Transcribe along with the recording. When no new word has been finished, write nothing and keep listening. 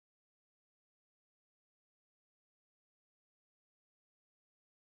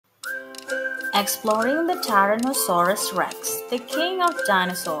Exploring the Tyrannosaurus rex, the king of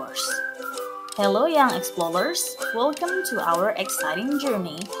dinosaurs. Hello, young explorers! Welcome to our exciting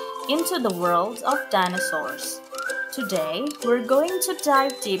journey into the world of dinosaurs. Today, we're going to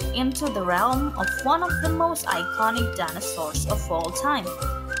dive deep into the realm of one of the most iconic dinosaurs of all time,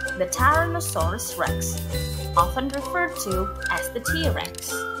 the Tyrannosaurus rex, often referred to as the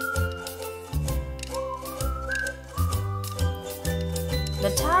T-Rex. The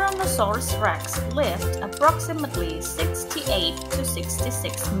Tyrannosaurus rex lived approximately 68 to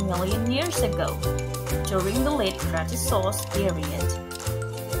 66 million years ago, during the late Cretaceous period.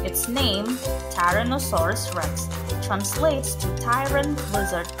 Its name, Tyrannosaurus rex, translates to Tyrant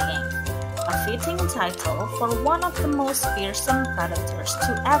Lizard King, a fitting title for one of the most fearsome predators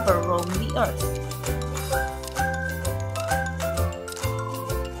to ever roam the earth.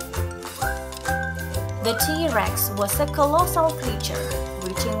 The T-Rex was a colossal creature,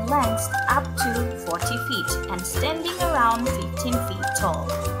 reaching lengths up to 40 feet and standing around 15 feet tall.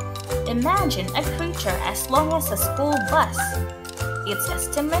 Imagine a creature as long as a school bus. Its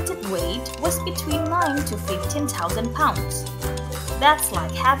estimated weight was between 9 to 15,000 pounds. That's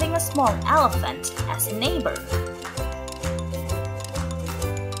like having a small elephant as a neighbor.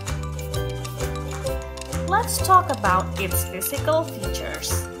 Let's talk about its physical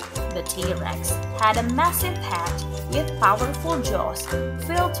features. The T-Rex had a massive head with powerful jaws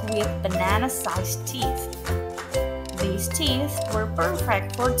filled with banana-sized teeth. These teeth were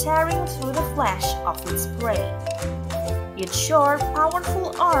perfect for tearing through the flesh of its prey. Its short,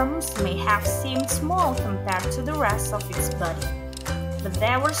 powerful arms may have seemed small compared to the rest of its body, but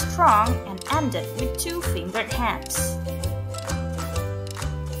they were strong and ended with two-fingered hands.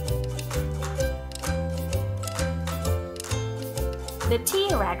 The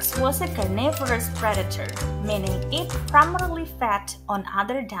T-Rex was a carnivorous predator, meaning it primarily fed on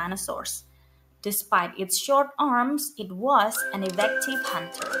other dinosaurs. Despite its short arms, it was an effective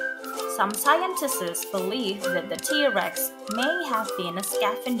hunter. Some scientists believe that the T-Rex may have been a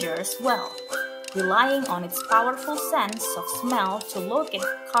scavenger as well, relying on its powerful sense of smell to locate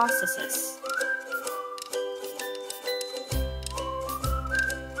carcasses.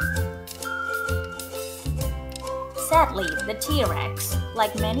 Sadly, the T-Rex,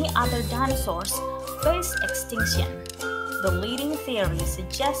 like many other dinosaurs, faced extinction. The leading theory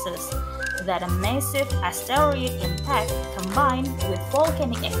suggests that a massive asteroid impact combined with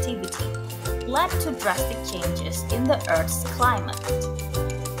volcanic activity led to drastic changes in the Earth's climate.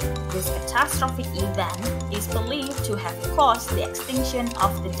 This catastrophic event is believed to have caused the extinction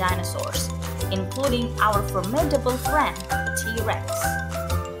of the dinosaurs, including our formidable friend, the T-Rex.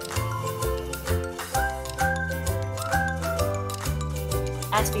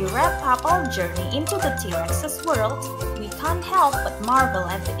 As we wrap up our journey into the T-Rex's world, we can't help but marvel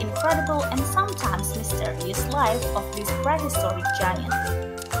at the incredible and sometimes mysterious life of this prehistoric giant.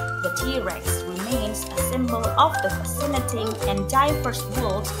 The T-Rex remains a symbol of the fascinating and diverse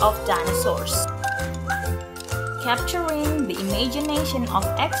world of dinosaurs, capturing the imagination of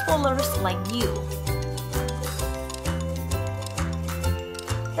explorers like you.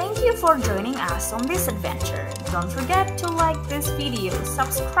 Thank you for joining us on this adventure. Don't forget to like this video,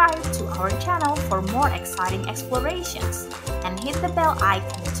 subscribe to our channel for more exciting explorations, and hit the bell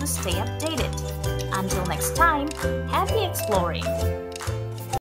icon to stay updated. Until next time, happy exploring!